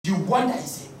you wonder and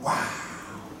say, wow,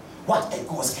 what a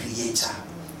God's creator.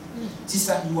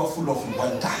 Sister, you are full of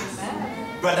wonder.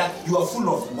 Brother, you are full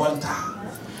of wonder.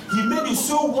 He made you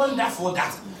so wonderful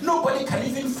that nobody can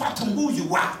even fathom who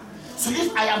you are. So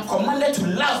if I am commanded to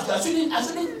love you, I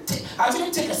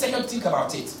shouldn't take a second to think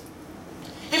about it.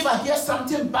 If I hear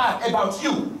something bad about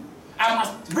you, I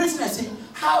must reason and say,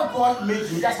 how God made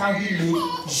you, that's how He made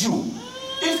you.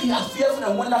 If He has fearfully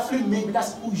and wonderfully made me,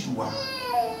 that's who you are.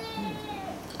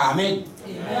 Amen.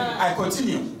 Amen. I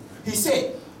continue. He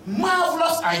said,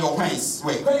 marvelous are your ways.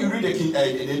 Wait, when you read the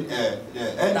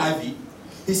NIV,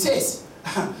 he says,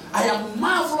 I am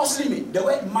marvelously made. The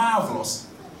word marvelous.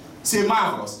 Say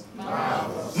marvelous.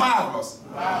 Marvelous. Marvelous.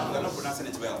 Marvelous. You're not pronouncing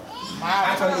it well.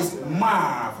 Actually, it's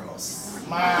marvelous.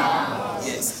 Marvelous.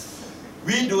 Yes.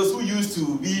 We those who used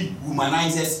to be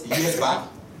womanizers years back,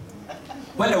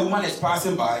 when a woman is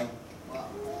passing by,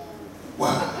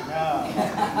 wow.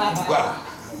 Wow.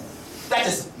 That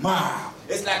is marvelous.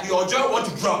 It's like your jaw want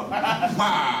to drop.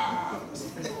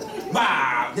 Marvelous.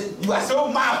 Marvelous. You are so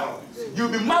marvelous.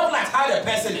 You'll be marvelous at how the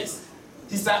person is.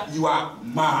 Sister, you are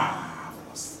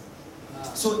marvelous.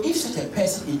 So if such a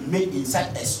person is made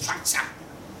inside a structure,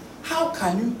 how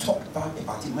can you talk about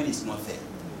him when he's not there?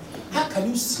 How can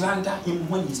you slander him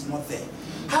when he's not there?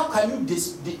 How can you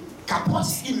capot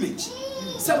his image?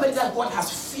 Somebody that God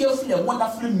has fearfully and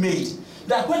wonderfully made,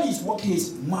 that when he's walking,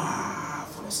 he's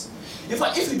marvelous.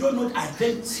 If you don't know the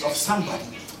identity of somebody,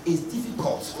 it's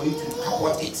difficult for you to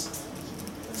capot it.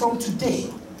 From today,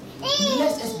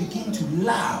 let us begin to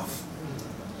love.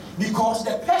 Because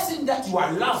the person that you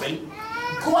are loving,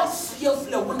 God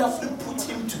fearfully and wonderfully put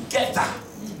him together.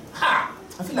 Ha!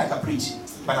 I feel like I preach,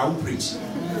 but I won't preach.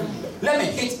 Let me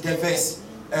hit the verse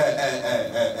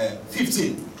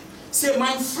 15. Say,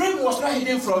 my frame was not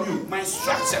hidden from you, my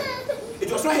structure.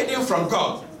 It was not hidden from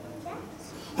God.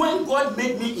 When God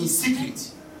made me in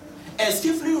secret and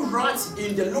skillfully wrought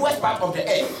in the lowest part of the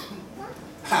earth.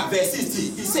 Verse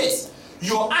 16, he says,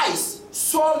 your eyes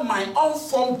saw my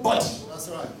unformed body. That's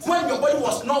right. When your body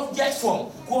was not yet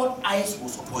formed, God's eyes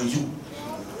was upon you.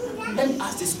 Let me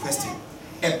ask this question.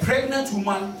 A pregnant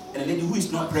woman and a lady who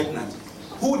is not pregnant,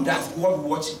 who does God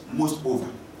watch most over?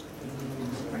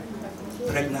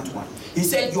 Pregnant one. He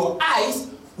said, your eyes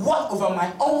watch over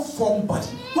my unformed body.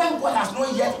 When God has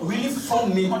not yet really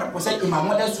formed me 100% in my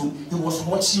mother's womb, He was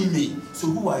watching me. So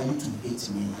who are you to hate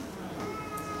me?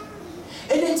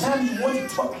 Anytime you want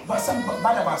to talk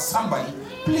bad about somebody,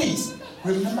 please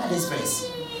remember this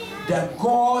verse. That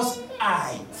God's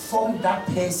eye formed that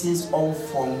person's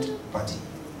unformed body.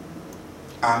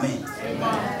 Amen.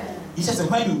 Amen. He says,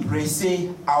 when you pray, say,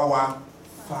 our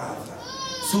Father.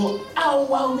 So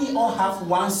we all have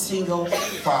one single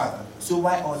Father. So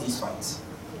why all these fights?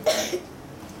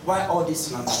 Why all this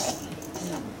slander?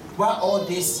 Why all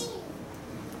this?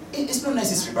 It's not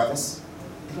necessary, brothers.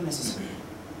 It's not necessary.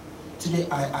 Today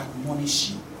I admonish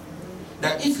you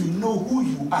that if you know who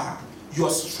you are,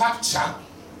 your structure,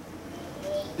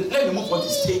 let me move on to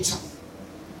stature.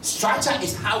 Structure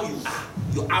is how you are,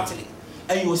 your outlook.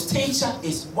 And your stature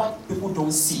is what people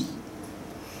don't see.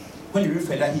 When you read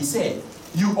further, he said,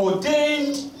 you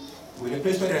ordained, with the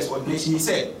place where there is ordination, he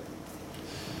said,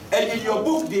 and in your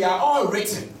book they are all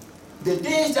written, the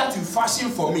days that you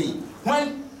fashioned for me,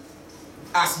 when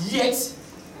as yet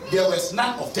there was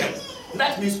none of them.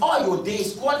 That means all your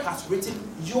days, God has written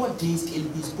your days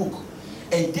in His book.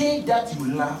 A day that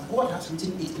you love, God has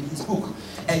written it in His book.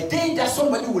 A day that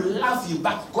somebody will love you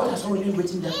back, God has already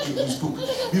written that in His book.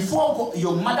 Before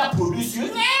your mother produced you,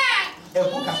 a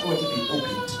book has already been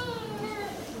opened.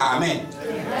 Amen.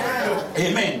 Amen.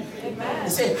 Amen. Amen. He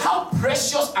said, how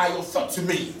precious are your thoughts to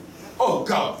me, oh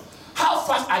God. How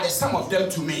fast are the sum of them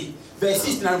to me? Verse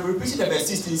 16, I'm repeating the verse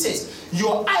 16. It says,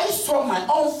 your eyes saw my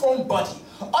unformed body.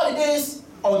 All the days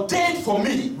ordained for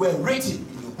me were written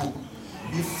in your book.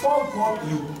 Before God,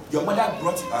 your mother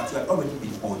brought you out, you had already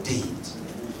been ordained.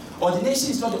 Ordination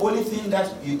is not the only thing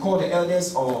that you call the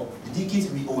elders or the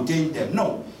deacons, we ordain them.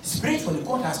 No. Spiritually,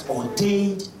 God has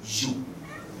ordained you.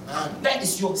 That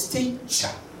is your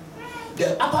stature.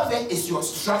 The upper verse is your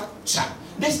structure.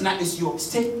 This now is your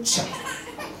stature.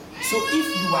 So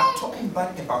if you are talking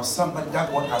bad about somebody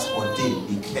that God has ordained,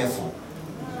 be careful.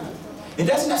 It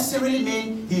doesn't necessarily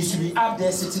mean he should be up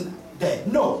there sitting there.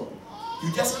 No.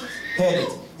 You just heard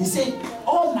it. He said,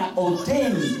 all my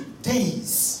ordained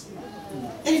days.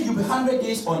 If you be 100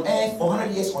 days on earth or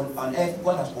 100 years on earth,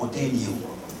 God has ordained you.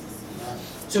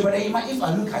 So, Brother Ima, if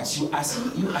I look at you, I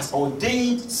see you as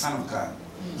ordained son of God.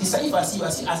 He said, if I see you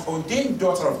as ordained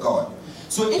daughter of God.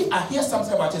 So if I hear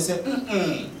something about you, I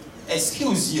say,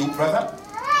 excuse you, brother.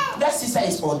 that sister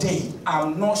is ordained.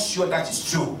 I'm not sure that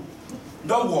is true.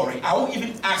 Don't worry. I won't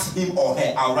even ask him or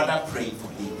her. I'll rather pray for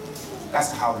him.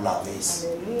 That's how love is.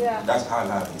 Hallelujah. That's how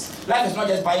love is. Love is not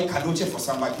just buying kadoche for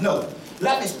somebody. No.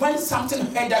 Love is when something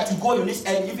heard that you go on this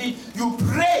and even you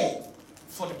pray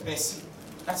for the person.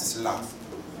 That is love.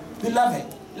 Beloved,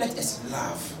 let us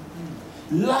love.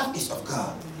 Love is of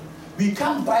God. We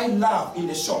can't buy love in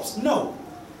the shops. No.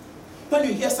 When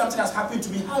you hear something has happened to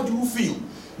me, how do you feel?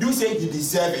 Do you say you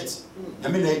deserve it?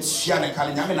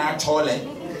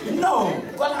 No.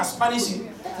 God has punished you.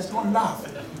 That is not love.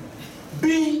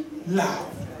 Be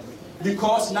love.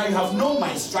 Because now you have known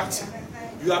my structure.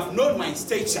 You have known my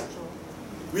stature.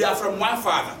 We are from one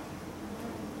Father.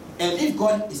 And if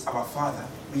God is our Father,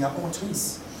 we are all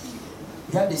twins.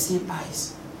 We have the same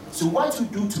eyes. So what you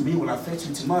do to me will affect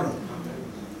you tomorrow.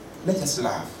 Let us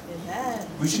laugh. Amen.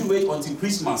 We should wait until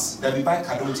Christmas that we buy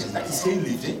kadoches. That is still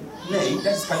living. No,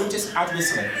 that is kadoches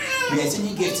adversary. We are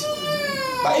sending gift.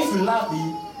 But if you love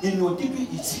me, in your deep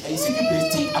secret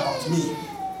place, think about me.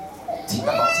 Think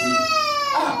about me.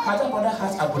 Kada brother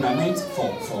has abonnement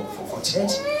for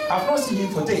church. I've not seen him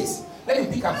for days. Let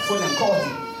me pick up the phone and call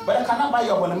him. But I cannot buy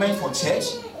your abonnement for church.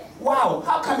 Wow,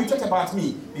 how come you talk about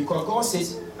me? Because God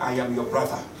says, I am your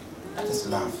brother. Let us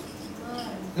laugh.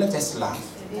 Let us laugh.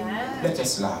 Amen. Let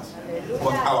us laugh. Hallelujah.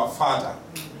 But our Father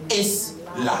is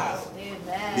love.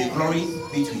 Amen. The glory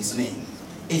be to his name.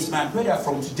 It's my prayer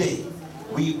from today.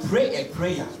 We pray a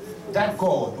prayer that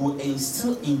God will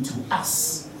instill into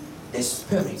us the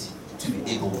spirit to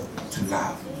be able to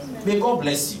love. May God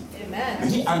bless you. Amen. May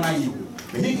he honor you.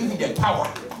 May he give you the power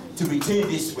to retain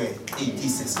this word in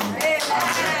Jesus' name. Amen.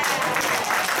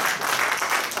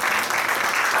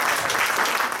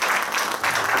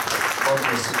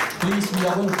 Please, we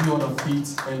are going to be on our feet,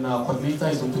 and our coordinator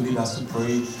is going to lead us to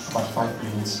pray about 5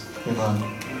 minutes. Amen.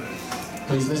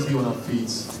 Please, let's be on our feet.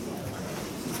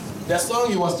 The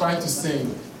song he was trying to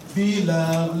sing,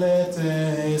 Beloved, let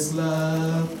us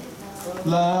love.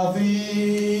 Love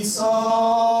is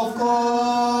of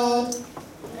God.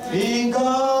 In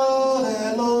God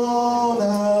alone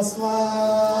as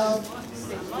love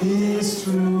is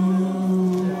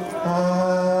true.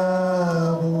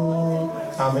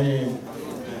 Amen.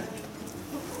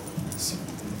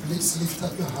 Please lift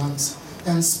up your hands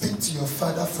and speak to your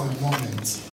Father for a moment.